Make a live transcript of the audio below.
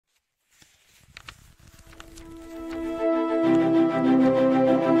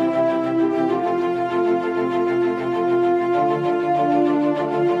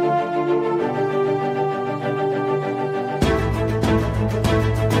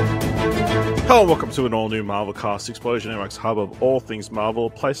Hello and welcome to an all-new Marvel Cast Explosion Network's hub of all things Marvel, a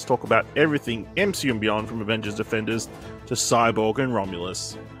place to talk about everything MCU and beyond, from Avengers Defenders to Cyborg and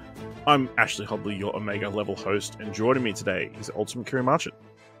Romulus. I'm Ashley Hobley, your Omega level host, and joining me today is Ultimate Career Marchant.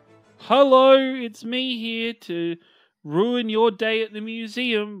 Hello, it's me here to ruin your day at the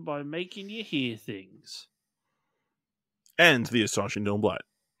museum by making you hear things. And the astonishing Dylan Blight.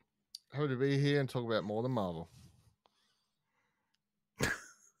 Happy to be here and talk about more than Marvel.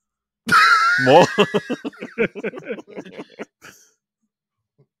 More?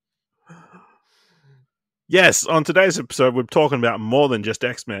 Yes, on today's episode, we're talking about more than just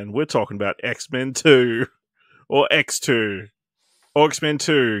X-Men. We're talking about X-Men 2, or X2, or X-Men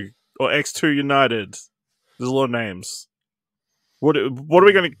 2, or X2 United. There's a lot of names. What are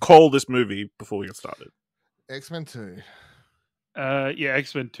we going to call this movie before we get started? X-Men 2. Yeah,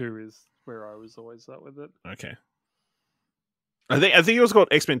 X-Men 2 is where I was always at with it. Okay. I think it was called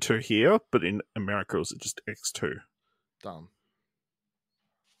X-Men 2 here, but in America it was just X2. Dumb.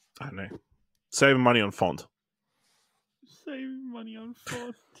 I don't know. Saving money on font. Saving money on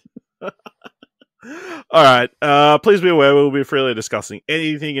font. Alright, please be aware we'll be freely discussing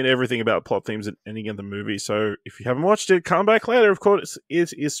anything and everything about plot themes in any of the movie, so if you haven't watched it, come back later. Of course,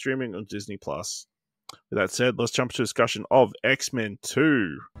 it is streaming on Disney+. With that said, let's jump to a discussion of X-Men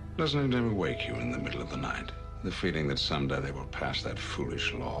 2. Doesn't it ever wake you in the middle of the night? The feeling that someday they will pass that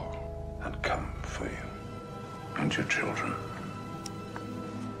foolish law and come for you and your children.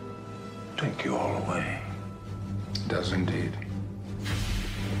 Take you all away. It does indeed.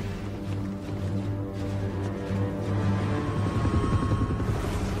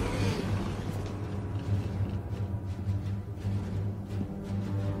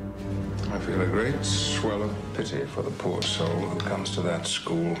 I feel a great swell of pity for the poor soul who comes to that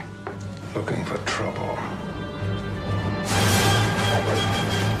school looking for trouble.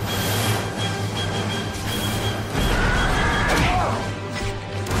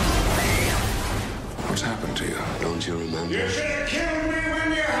 What's happened to you? Don't you remember? You should have killed me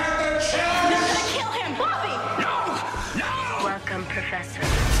when you had the chance! Kill him, Bobby! No! Welcome, Professor.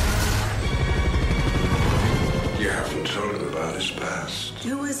 You haven't told him about his past.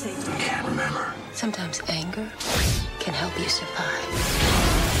 Who is he? I can't remember. Sometimes anger can help you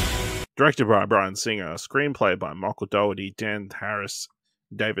survive. Directed by Bryan Singer, screenplay by Michael Dougherty, Dan Harris,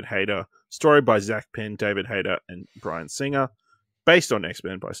 David Hayter, story by Zach Penn, David Hayter, and Bryan Singer, based on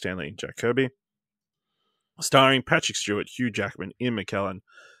X-Men by Stanley and Jack Kirby, starring Patrick Stewart, Hugh Jackman, Ian McKellen,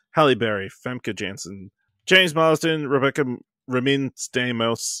 Halle Berry, Famke Janssen, James Marsden, Rebecca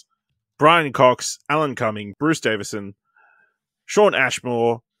Romijn-Stamos, Brian Cox, Alan Cumming, Bruce Davison, Shawn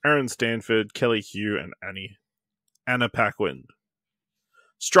Ashmore, Aaron Stanford, Kelly Hugh, and Anna Paquin.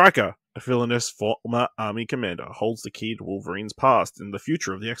 Stryker, a villainous former army commander, holds the key to Wolverine's past and the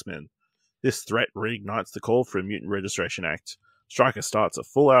future of the X-Men. This threat reignites the call for a Mutant Registration Act. Stryker starts a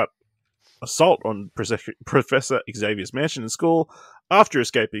full-out assault on Professor Xavier's mansion and school. After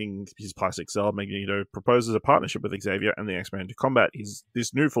escaping his plastic cell, Magneto proposes a partnership with Xavier and the X-Men to combat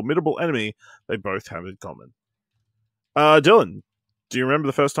this new formidable enemy they both have in common. Dylan, do you remember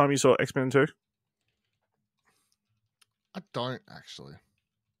the first time you saw X-Men 2? I don't, actually.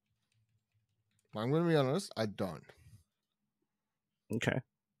 I'm going to be honest, I don't. Okay.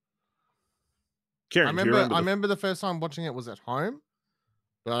 Ciaran, I remember the first time watching it was at home,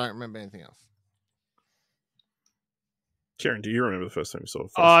 but I don't remember anything else. Ciaran, do you remember the first time you saw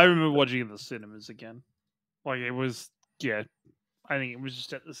it? I remember watching it in the cinemas again. Like, it was, yeah, I think it was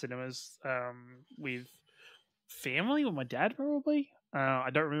just at the cinemas with family, with my dad, probably. I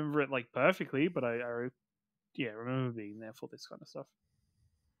don't remember it, like, perfectly, but I remember being there for this kind of stuff.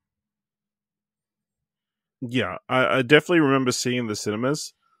 Yeah, I definitely remember seeing the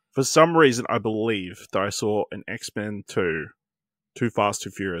cinemas. For some reason, I believe that I saw an X-Men 2, Too Fast,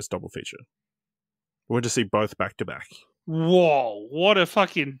 Too Furious double feature. We went to see both back to back. Whoa, what a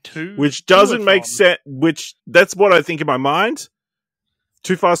fucking two. Which doesn't make sense, that's what I think in my mind.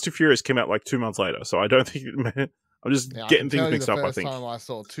 Too Fast, Too Furious came out like 2 months later, so I don't think I'm just getting things mixed up, I think. Time I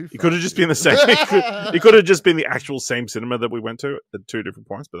saw It could have just been the same. It could have just been the actual same cinema that we went to at 2 different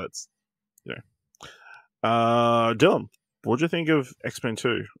points, but that's, you know. Dylan, what do you think of X-Men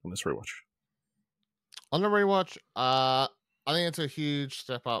 2 on this rewatch? On the rewatch, I think it's a huge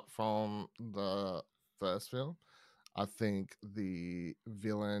step up from the first film. I think the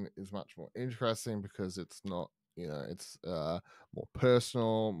villain is much more interesting because it's not, it's more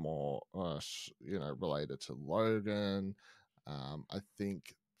personal, more, related to Logan. I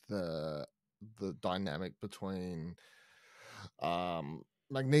think the dynamic between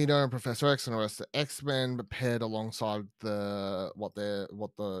Magneto and Professor X and the rest of the X-Men, but paired alongside this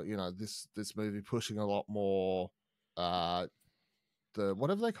movie pushing a lot more the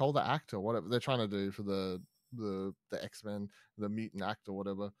whatever they call the actor, whatever they're trying to do for the X-Men, the mutant act or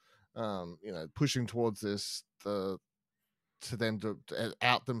whatever, pushing towards this to them to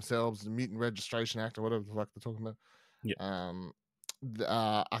out themselves, the Mutant Registration Act or whatever the fuck they're talking about. Yeah.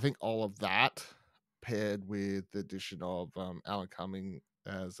 I think all of that paired with the addition of Alan Cumming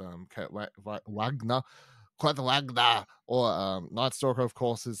as Kurt Wagner, or Night Stalker, of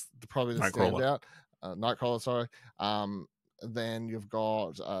course, is probably the Nightcrawler. standout. Nightcrawler, sorry. Then you've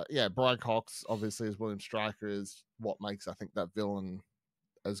got Brian Cox, obviously, as William Stryker, is what makes, I think, that villain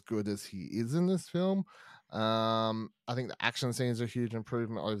as good as he is in this film. I think the action scenes are a huge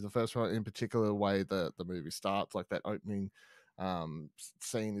improvement over the first one, in particular the way that the movie starts, like that opening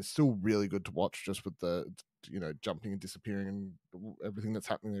scene is still really good to watch, just with the jumping and disappearing and everything that's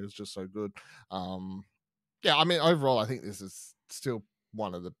happening there is just so good. Overall I think this is still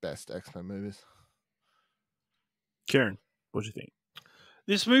one of the best X-Men movies. Ciaran, what do you think?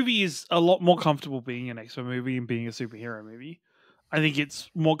 This movie is a lot more comfortable being an X-Men movie and being a superhero movie. I think it's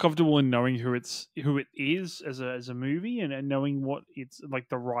more comfortable in knowing who it is as a movie, and knowing what it's like,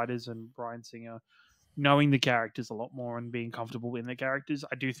 the writers and Bryan Singer, knowing the characters a lot more and being comfortable in the characters.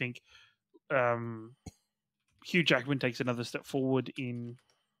 I do think Hugh Jackman takes another step forward in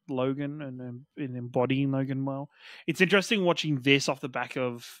Logan and in embodying Logan well. It's interesting watching this off the back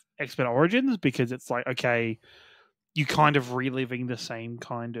of X-Men Origins, because it's like, okay, you kind of reliving the same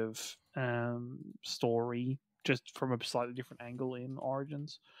kind of story, just from a slightly different angle in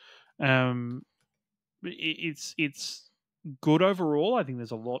Origins. It's good overall. I think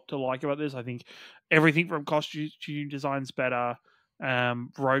there's a lot to like about this. I think everything from costume design's better.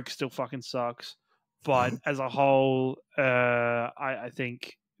 Rogue still fucking sucks, but as a whole, I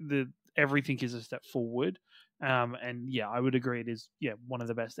think everything is a step forward. And yeah, I would agree it is one of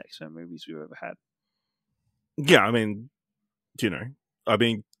the best X-Men movies we've ever had. Yeah,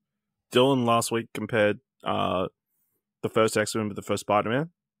 Dylan last week compared the first X-Men with the first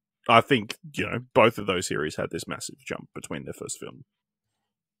Spider-Man. I think, both of those series had this massive jump between their first film.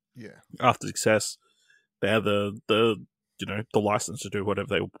 Yeah. After success, they had the license to do whatever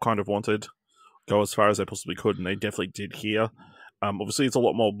they kind of wanted, go as far as they possibly could, and they definitely did here. Obviously, it's a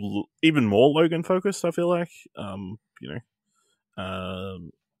lot more, even more Logan focused, I feel like.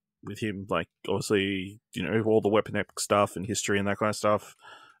 With him, like, obviously, all the Weapon X stuff and history and that kind of stuff.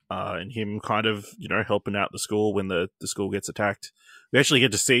 And him kind of, helping out the school when the school gets attacked. We actually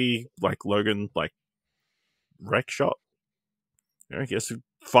get to see, like, Logan, like, wreck shop. He gets to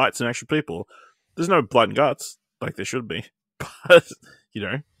fight some actual people. There's no blood and guts, like there should be. But,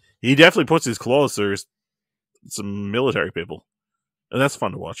 he definitely puts his claws through some military people. And that's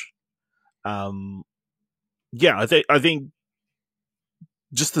fun to watch. I think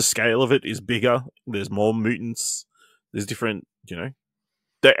just the scale of it is bigger. There's more mutants. There's different,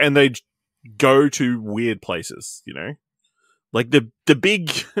 and they go to weird places, like the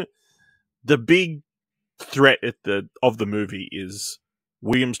big threat of the movie is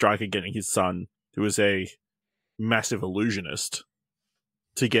William Stryker getting his son, who is a massive illusionist,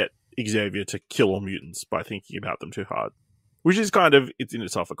 to get Xavier to kill all mutants by thinking about them too hard, which is kind of, it's in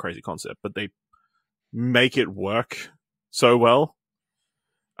itself a crazy concept, but they make it work so well.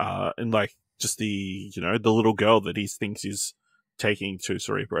 And like just the little girl that he thinks is taking to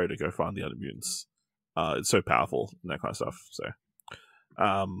Cerebro to go find the other mutants. It's so powerful and that kind of stuff. So,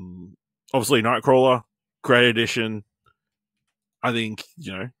 obviously Nightcrawler, great addition. I think,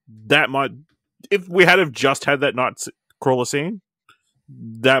 that might, if we had have just had that Nightcrawler scene,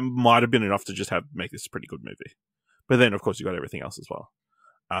 that might have been enough to just make this a pretty good movie. But then, of course, you got everything else as well.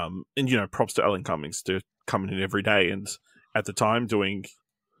 And, props to Alan Cummings to coming in every day and at the time doing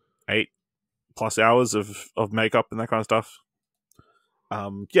 8+ hours of makeup and that kind of stuff. I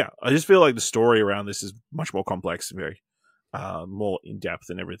just feel like the story around this is much more complex and very more in depth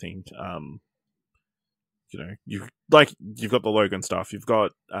and everything. You've got the Logan stuff, you've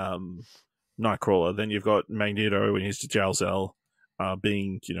got Nightcrawler, then you've got Magneto in his jail cell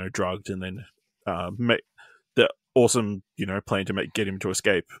being drugged, and then the awesome plan to get him to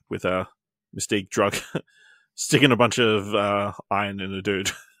escape with a Mystique drug, sticking a bunch of iron in a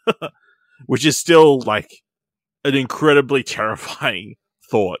dude, which is still like an incredibly terrifying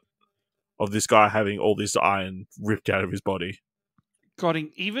thought of this guy having all this iron ripped out of his body. God,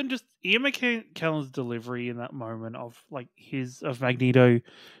 even just Ian McKellen's delivery in that moment of Magneto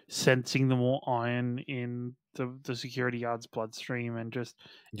sensing the more iron in the security guard's bloodstream, and just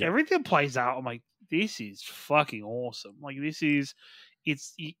everything plays out. I'm like, this is fucking awesome. Like, this is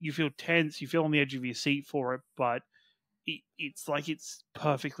you feel tense, you feel on the edge of your seat for it, but it's like it's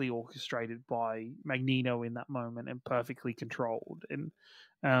perfectly orchestrated by Magneto in that moment and perfectly controlled, and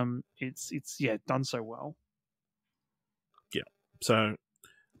it's done so well. Yeah. So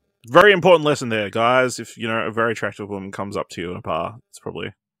very important lesson there, guys. If a very attractive woman comes up to you in a bar, it's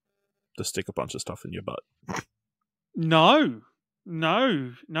probably to stick a bunch of stuff in your butt. No,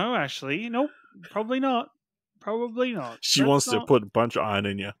 Ashley, nope, probably not. She wants to put a bunch of iron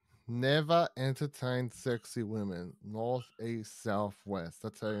in you. Never entertain sexy women. North, east, south, west.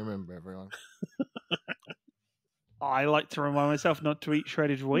 That's how you remember, everyone. I like to remind myself not to eat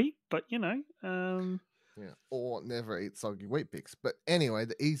shredded wheat, but Yeah, or never eat soggy wheat bix. But anyway,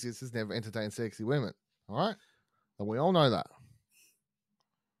 the easiest is never entertain sexy women. All right, and we all know that.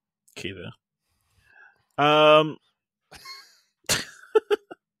 Key there.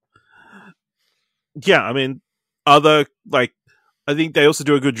 Yeah, I mean, I think they also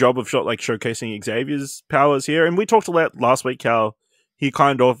do a good job of showcasing Xavier's powers here, and we talked about last week how he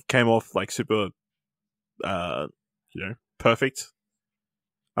kind of came off like super, perfect.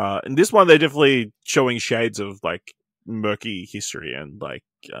 In this one, they're definitely showing shades of like murky history and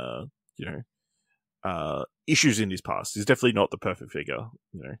issues in his past. He's definitely not the perfect figure,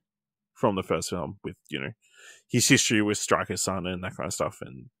 from the first film with his history with Stryker's son and that kind of stuff,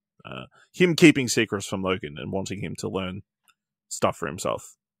 and him keeping secrets from Logan and wanting him to learn stuff for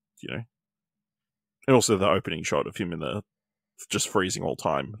himself, and also the opening shot of him in the just freezing all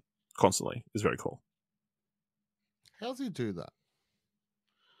time constantly is very cool. How does he do that?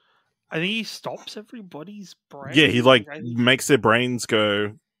 I think he stops everybody's brain. Yeah, he makes their brains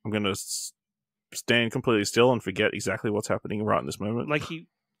go, I'm going to stand completely still and forget exactly what's happening right in this moment. Like he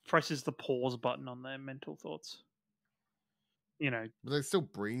presses the pause button on their mental thoughts. But they're still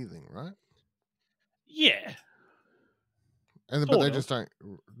breathing, right? Yeah. But they just don't.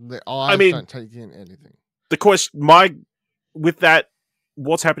 Their eyes don't take in anything. The question, with that,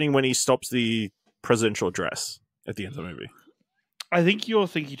 what's happening when he stops the presidential address at the end of the movie? I think you're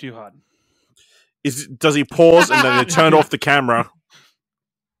thinking too hard. Does he pause and then they turn off the camera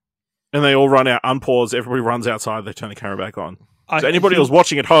and they all run out, unpause, everybody runs outside, they turn the camera back on? So anybody who was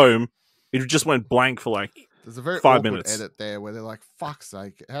watching at home, it just went blank for like There's a very 5 awkward minutes. edit there where they're like, "Fuck's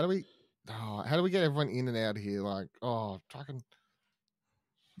sake, how do we get everyone in and out of here?" Like, fucking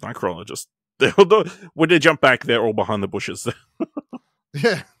Nightcrawler just when they jump back, they're all behind the bushes.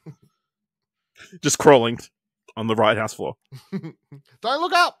 yeah, just crawling on the right house floor. Don't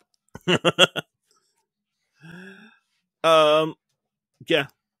look up. Yeah,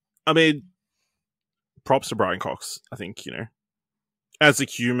 I mean, props to Brian Cox. I think as a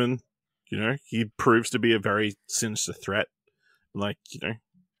human, he proves to be a very sinister threat. Like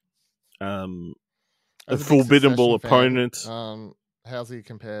a formidable opponent. How's he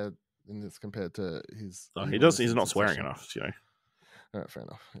compared to his? He's not swearing enough. Right, fair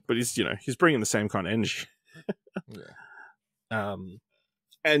enough. But he's bringing the same kind of energy. Yeah.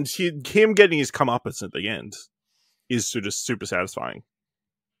 And him getting his comeuppance at the end is just super satisfying.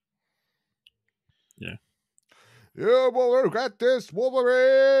 Yeah. Yeah, well, look at this,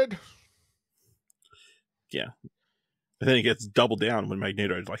 Wolverine. Yeah. And then he gets doubled down when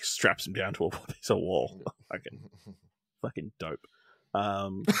Magneto straps him down to a piece of wall. Fucking dope.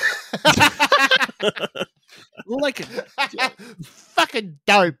 Like fucking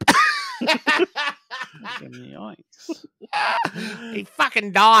dope. Yikes. He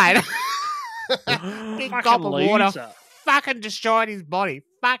fucking died. Big Fucking gulp of water. loser. Fucking destroyed his body.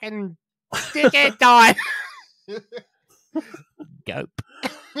 Fucking dickhead died. Dope.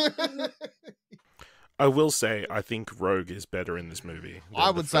 I will say, I think Rogue is better in this movie. I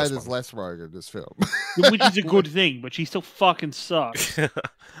would say there's less Rogue in this film. Which is a good thing, but she still fucking sucks.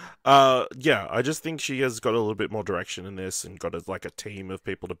 Yeah, I just think she has got a little bit more direction in this and got a team of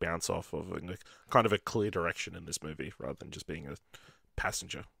people to bounce off of and kind of a clear direction in this movie rather than just being a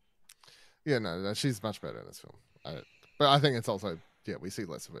passenger. Yeah, no, she's much better in this film. But I think it's also, we see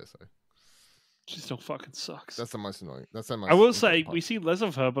less of her, so. She still fucking sucks. That's the most annoying. I will say, we see less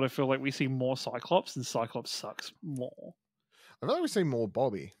of her, but I feel like we see more Cyclops, and Cyclops sucks more. I feel like we see more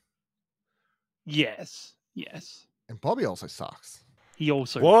Bobby. Yes. And Bobby also sucks. He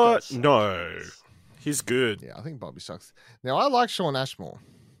also What? does. No. He's good. Yeah, I think Bobby sucks. Now, I like Shawn Ashmore.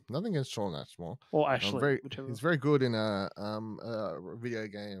 Nothing against Shawn Ashmore. Or Ashley. He's very good in a video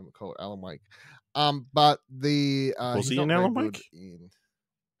game called Alan Wake. But was he in Alan Wake? He's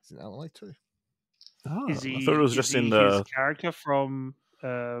in Alan Wake too. Oh, I thought it was just in the his character from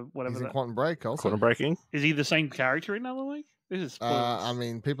whatever. He's in Quantum Break also. Quantum Breaking. Is he the same character in Alan Wake? This is spoilers. I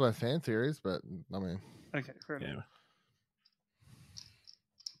mean, people have fan theories, but I mean, okay, fair enough.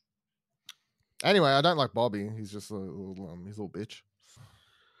 Anyway, I don't like Bobby. He's just he's a little bitch.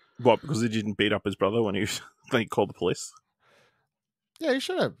 What? Because he didn't beat up his brother when he called the police? Yeah, he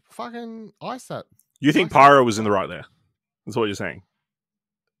should have fucking iced that. You think Pyro was in the right there? That's what you're saying.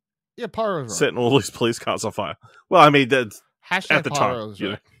 Yeah, Pyro's right. Setting all these police cars on fire. Well, I mean, that's Hashtag at the Pyro's time.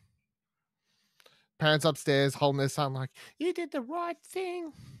 right. Parents upstairs holding their son like, you did the right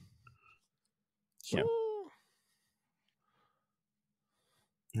thing. Yeah. Ooh.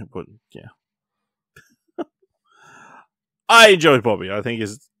 Yeah, but yeah. I enjoyed Bobby. I think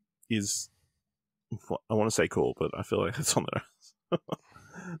he's I want to say cool, but I feel like it's on there.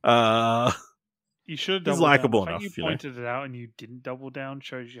 You should have He's doubled likable down. The fact enough, you you know. pointed it out and you didn't double down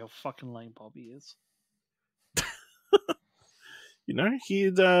shows you how fucking lame Bobby is. You know,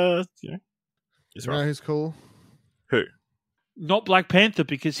 he's right. Who's cool? Who? Not Black Panther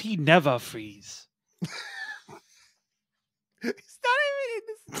because he never frees. He's not even in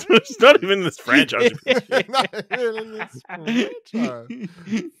this. It's not even in this franchise. Not even in this franchise.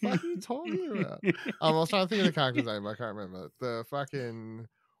 What are you talking about? I was trying to think of the character's name, but I can't remember. The fucking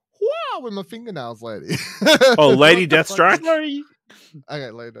wow with my fingernails lady. Oh, Lady What the fuck Deathstrike? is- Sorry,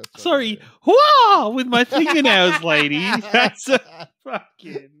 Okay, Lady Deathstrike. sorry. Wow, with my fingernails, lady. That's a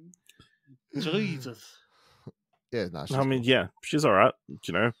fucking Jesus. Yeah, no, she's I mean, yeah, she's all right.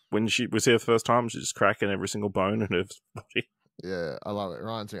 You know, when she was here the first time, she's just cracking every single bone in her body. yeah, I love it.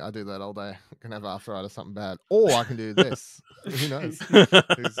 Ryan, I do that all day. I can have arthritis, something bad, or I can do this. Who knows?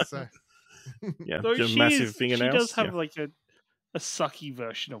 Who's to say? Yeah, Though just she massive is- fingernails. She does have yeah. like a sucky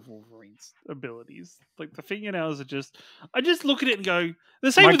version of Wolverine's abilities. Like the fingernails are just. I just look at it and go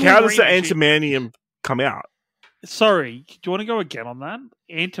the same. Like, with how does the Wolverine, actually. antimanium come out? Sorry, do you want to go again on that?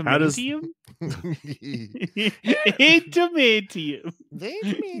 How does- Antimantium? Antimantium.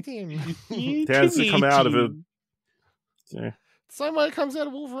 How does it come out of a? Antimantium. Yeah. Same way it comes out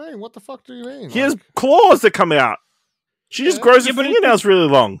of Wolverine. What the fuck do you mean? He has claws that come out. She just Yeah. grows Yeah, her but it- fingernails really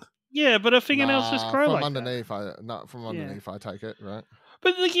long. Yeah, but her fingernails just grow from like that. underneath. From underneath. I take it right.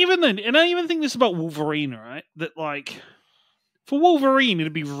 But like even then, and I even think this about Wolverine, right? That like for Wolverine,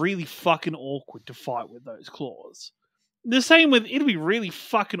 it'd be really fucking awkward to fight with those claws. The same with it'd be really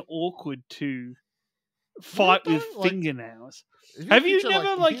fucking awkward to fight What with though? Like, fingernails. If Have you picture,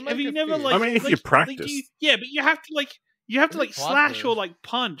 never like? if Have you make a never fist- like? I mean, if you like, practice. yeah, but you have to like. You have to If like you slash or practice. like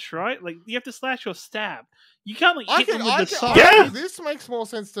punch, right? Like you have to slash or stab. You can't like I hit can, them with I the can, side. Yeah. This makes more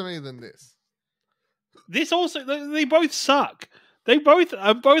sense to me than this. This also they both suck. They both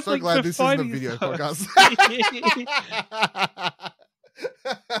are both So like glad for this isn't a fighting video first. podcast.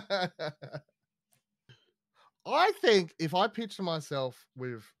 I think if I picture myself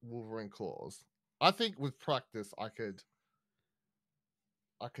with Wolverine claws, I think with practice I could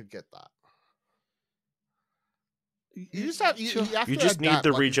get that. You just have, you have You to just need adapt,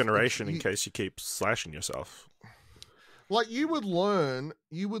 the like, regeneration in you- case you keep slashing yourself. Like you would learn,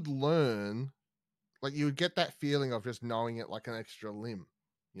 like you would get that feeling of just knowing it like an extra limb,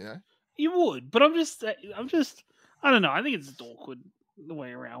 you know? You would, but I'm just, I don't know. I think it's just awkward the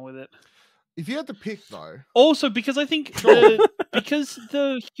way around with it. If you had to pick though, Also, because I think Sure. because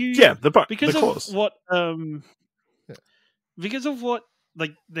the Hugh, Yeah, because the of claws. what Yeah. because of what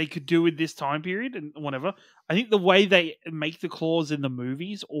like they could do with this time period and whatever. I think the way they make the claws in the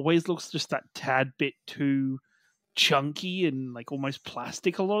movies always looks just that tad bit too chunky and like almost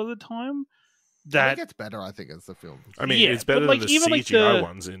plastic a lot of the time. it That gets better, I think, as the film. I mean, yeah, it's better but, than like, the even, like, CGI the-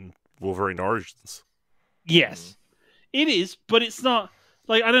 ones in Wolverine Origins. yes, it is, but it's not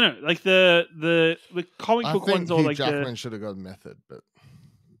like I don't know, like the comic I book think ones or Hugh like Jackman should have got method, but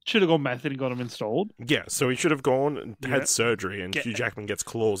should have gone method and got them installed. Yeah, so he should have gone and Yeah. had surgery, and Get- Hugh Jackman gets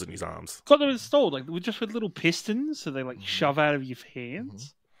claws in his arms. Got them installed like with just with little pistons, so they like shove out of your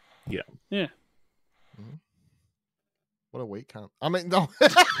hands. Yeah. Yeah. what a weak cunt. I mean, no.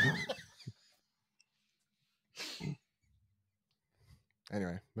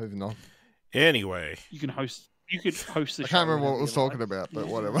 Anyway, moving on. Anyway, You can host. You could host the I show. can't remember what whenever I was you like. talking about, but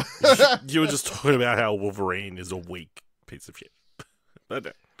whatever. you were just talking about how Wolverine is a weak piece of shit.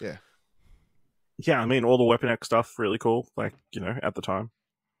 But, Yeah. Yeah, I mean, all the Weapon X stuff, really cool. Like, you know, at the time.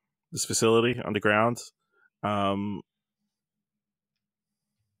 This facility, underground.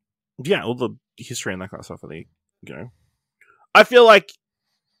 Yeah, all the history and that kind of stuff, I think, you know. I feel like,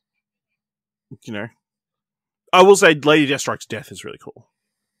 you know, I will say Lady Deathstrike's death is really cool.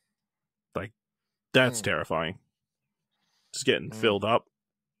 Like, that's terrifying. Just getting filled up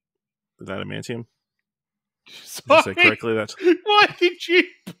with adamantium. Did I say Sorry. correctly? That's Why did you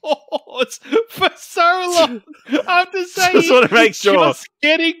pause for so long after saying Just wanna make sure. just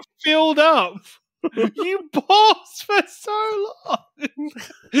getting filled up? You paused for so long.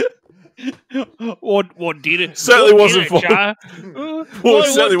 What did it? Certainly what wasn't did it, for- Char? Well,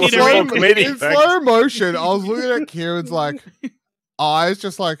 it certainly wasn't did it? for comedic In effect. slow motion, I was looking at Kieran's like eyes,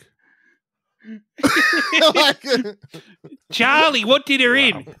 just like, like Charlie, what did her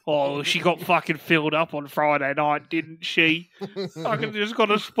in? Oh, she got fucking filled up on Friday night, didn't she? Fucking just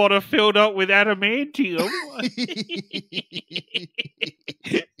got a spotter filled up with adamantium.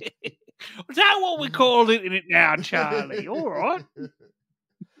 Is that what we call it now, Charlie? All right.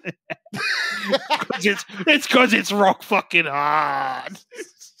 It's because it's rock fucking hard.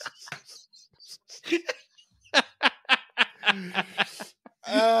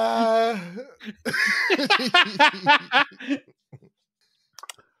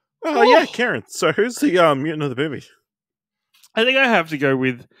 Oh yeah, Karen. So who's the mutant of the movie? I think I have to go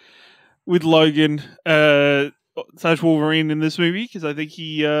with Logan / Wolverine in this movie because I think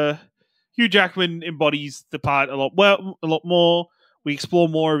Hugh Jackman embodies the part a lot more. We explore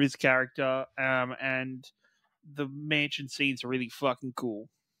more of his character, and the mansion scenes are really fucking cool.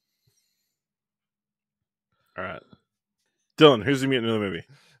 All right, Dylan. Who's the mutant of the movie?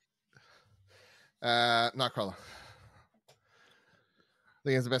 Nightcrawler. I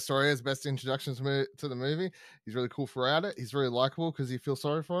think it's the best story, it's the best introduction to the movie. He's really cool throughout it. He's really likable because you feel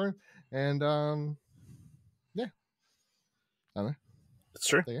sorry for him. And yeah. I don't know. It's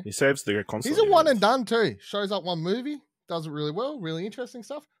true. Yeah. He saves the constantly. He's a one and done too. Shows up one movie, does it really well, really interesting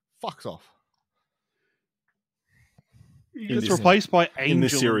stuff, fucks off. He gets replaced by Angel in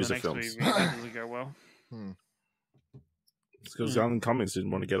this series the of next films. movie. That doesn't go well. It's because Cummings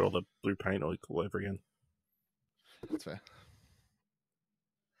didn't want to get all the blue paint all over again. That's fair.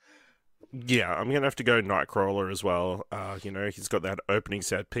 Yeah, I'm going to have to go Nightcrawler as well. He's got that opening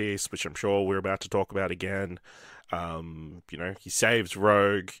set piece, which I'm sure we're about to talk about again. He saves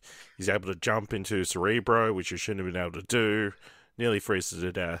Rogue. He's able to jump into Cerebro, which he shouldn't have been able to do. Nearly freezes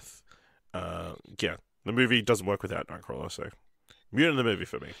to death. The movie doesn't work without Nightcrawler, so mutant of the movie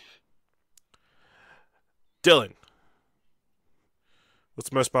for me. Dylan, what's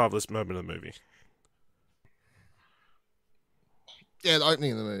the most marvelous moment of the movie? Yeah, the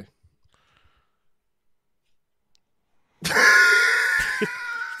opening of the movie.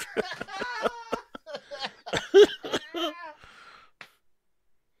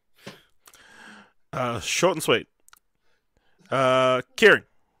 Short and sweet. Kieran,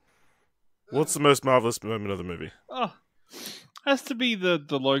 what's the most marvelous moment of the movie? Oh, has to be the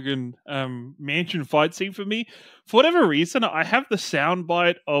Logan mansion fight scene for me. For whatever reason, I have the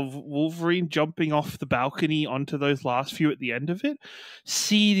soundbite of Wolverine jumping off the balcony onto those last few at the end of it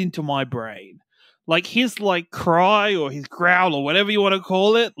seed into my brain. Like his cry or his growl or whatever you want to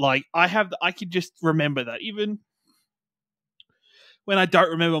call it. Like I could just remember that. Even when I don't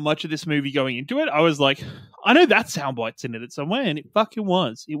remember much of this movie going into it, I was like, I know that soundbite's in it somewhere, and it fucking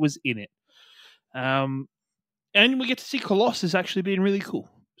was. It was in it. And we get to see Colossus actually being really cool.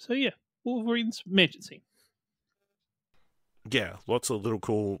 So yeah, Wolverine's mansion scene. Yeah, lots of little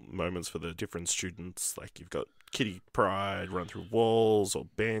cool moments for the different students. Like you've got Kitty Pryde run through walls, or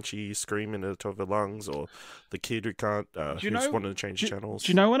Banshee screaming at the top of her lungs, or the kid who can't, who's wanting to change channels.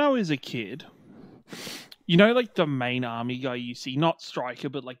 Do you know when I was a kid, like the main army guy you see, not Stryker,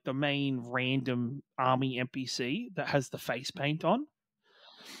 but like the main random army NPC that has the face paint on?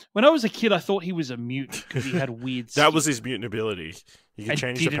 When I was a kid, I thought he was a mutant because he had weird skin. That was his mutant ability. He could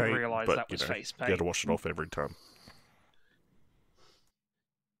change the paint, didn't realize but that was face paint. You had to wash it off every time.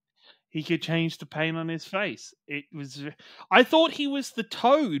 He could change the paint on his face. I thought he was the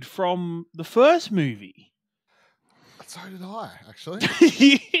Toad from the first movie. So did I, actually.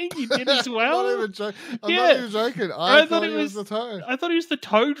 You did as well? I'm not even joking. I thought he was the Toad. I thought he was the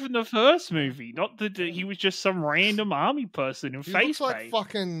Toad from the first movie, not that he was just some random army person in He face looks paint. like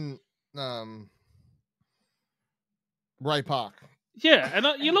fucking Ray Park. Yeah, and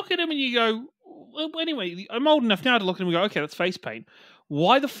you look at him and you go, well, anyway, I'm old enough now to look at him and go, okay, that's face paint.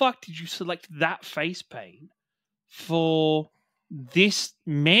 Why the fuck did you select that face paint for this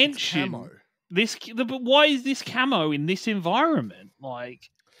mansion? Camo. But why is this camo in this environment? Like,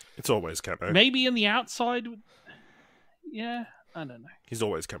 it's always camo. Maybe in the outside. Yeah, I don't know. He's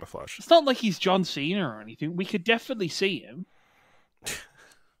always camouflaged. It's not like he's John Cena or anything. We could definitely see him.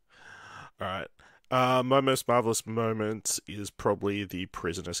 All right. My most marvelous moment is probably the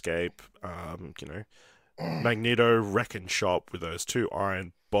prison escape. Magneto wrecking shop with those two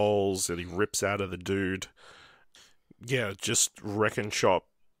iron balls that he rips out of the dude. Yeah, just wrecking shop,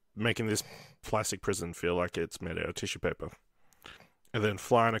 making this plastic prison feel like it's made out of tissue paper. And then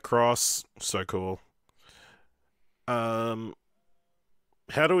flying across, so cool. How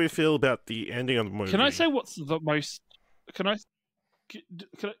do we feel about the ending of the movie? Can I say what's the most... Can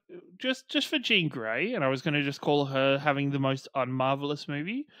just for Jean Grey, and I was going to just call her having the most unmarvelous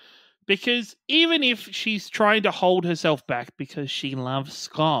movie, because even if she's trying to hold herself back because she loves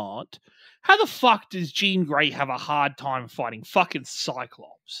Scott, how the fuck does Jean Grey have a hard time fighting fucking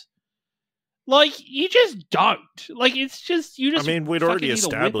Cyclops? Like, you just don't. Like, it's just, you just. I mean, we'd already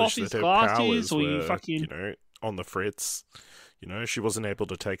established that her powers were, you fucking... on the fritz. She wasn't able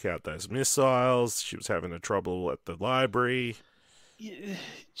to take out those missiles. She was having a trouble at the library. Yeah,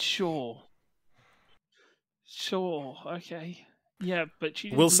 sure, okay. Yeah, but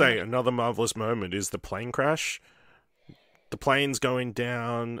she... We'll say another marvelous moment is the plane crash. The plane's going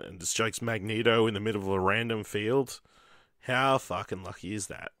down, and it strikes Magneto in the middle of a random field. How fucking lucky is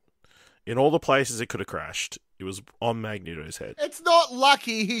that? In all the places it could have crashed, it was on Magneto's head. It's not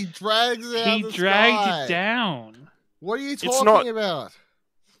lucky. He drags it out. He dragged it down. What are you talking about?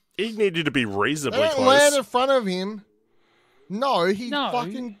 He needed to be reasonably close. Land in front of him. No,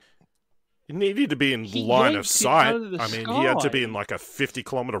 fucking... He needed to be in line of sight. I mean, he had to be in like a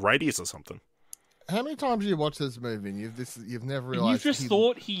 50-kilometer radius or something. How many times have you watched this movie and you've never realized... You just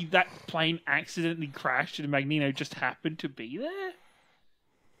thought that plane accidentally crashed and Magneto just happened to be there?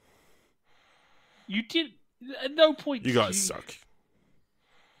 You did... At no point... You guys suck.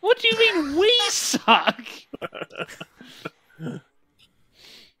 What do you mean we suck?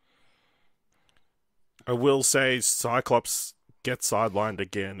 I will say Cyclops gets sidelined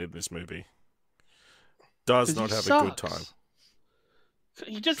again in this movie. Does not have a good time.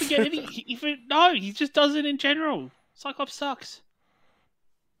 He doesn't get any... No, he just does it in general. Cyclops sucks.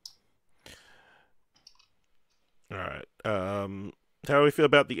 Alright. How do we feel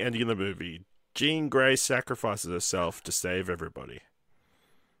about the ending of the movie? Jean Grey sacrifices herself to save everybody.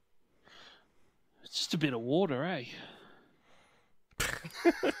 It's just a bit of water, eh?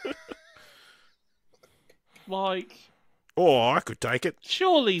 Like... Oh, I could take it.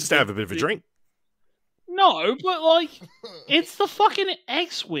 Surely... Just have a bit of a drink. No, but like... It's the fucking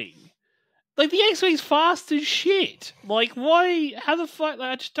X-Wing. Like, the X-Wing's fast as shit. Like, why... How the fuck...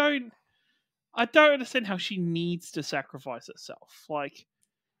 Like, I don't understand how she needs to sacrifice herself. Like...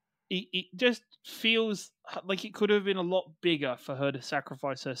 It just feels like it could have been a lot bigger for her to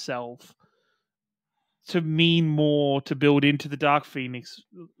sacrifice herself to mean more to build into the Dark Phoenix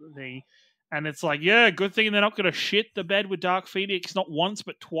thing. And it's like, yeah, good thing they're not going to shit the bed with Dark Phoenix not once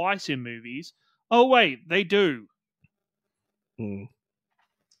but twice in movies. Oh, wait, they do.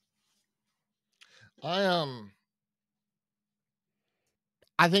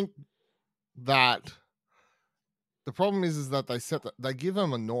 I think that the problem is that they give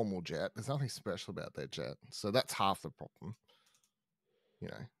him a normal jet. There's nothing special about their jet, so that's half the problem.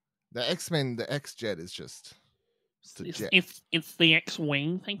 The X-Men, the X-Jet is just jet. It's the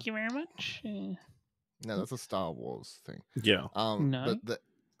X-Wing. Thank you very much. No, that's a Star Wars thing. Yeah. No, the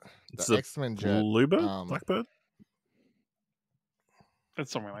X-Men jet, Bluebird, Blackbird.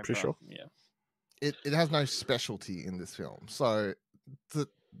 It's something like Pretty that. sure. Yeah. It has no specialty in this film, so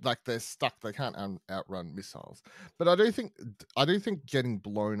they're stuck. They can't outrun missiles. But I do think getting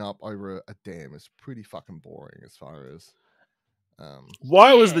blown up over a dam is pretty fucking boring as far as.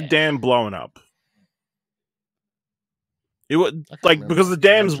 Why was the dam blowing up? It was like because the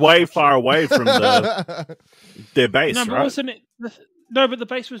dam's way far away from their base, no, but right? wasn't it? No, but the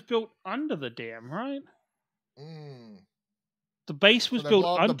base was built under the dam, right? The base was built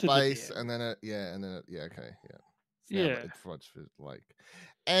under the base, and then okay, yeah.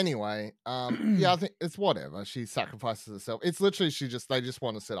 Anyway, I think it's whatever. She sacrifices herself. It's literally they just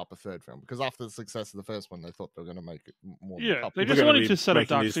want to set up a third film because after the success of the first one, they thought they were going to make it more. Yeah, they just wanted to set up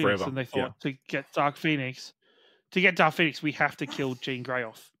Dark Phoenix, and they thought to get Dark Phoenix, we have to kill Jean Grey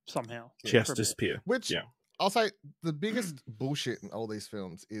off somehow. She has to disappear. Which I'll say the biggest bullshit in all these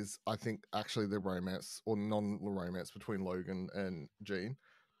films is, I think, actually the romance or non-romance between Logan and Jean.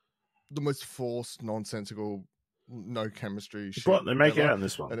 The most forced, nonsensical. No chemistry. But they make it out in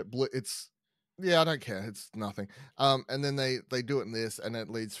this one, and it's I don't care. It's nothing. And then they do it in this, and it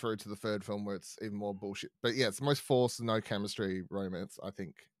leads through to the third film where it's even more bullshit. But yeah, it's the most forced, no chemistry romance I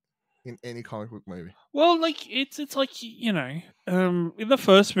think in any comic book movie. Well, like it's like in the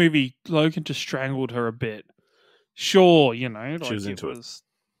first movie, Logan just strangled her a bit. Sure, like she was into it. Was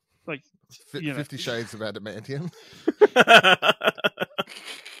like 50 Shades of Adamantium.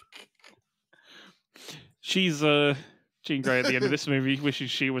 She's Jean Grey at the end of this movie, wishing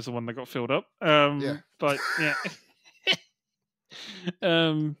she was the one that got filled up. But yeah.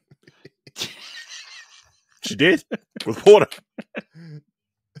 She did with water.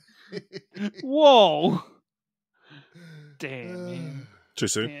 Whoa! Damn, man. Too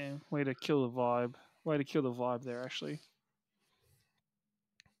soon. Yeah, way to kill the vibe. Way to kill the vibe there, Ashley.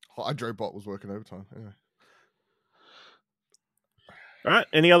 Hydrobot was working overtime. Anyway. All right.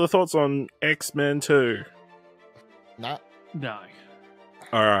 Any other thoughts on X-Men 2? Nah, No.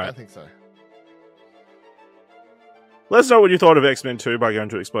 All I right. don't think so. Let us know what you thought of X-Men 2 by going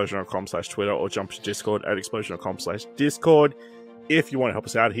to explosion.com/Twitter or jump to Discord at explosion.com/Discord. If you want to help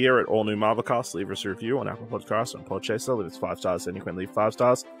us out here at All New Marvelcast, leave us a review on Apple Podcasts and Podchaser. Leave us 5 stars, and you can leave 5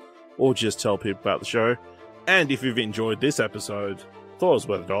 stars, or just tell people about the show. And if you've enjoyed this episode, thought it was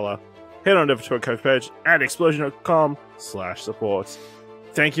worth $1, head on over to our Ko-fi page at explosion.com/support.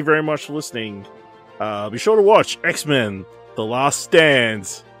 Thank you very much for listening. Be sure to watch X-Men The Last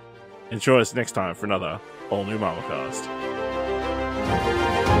Stand. And join us next time for another All New Marvelcast.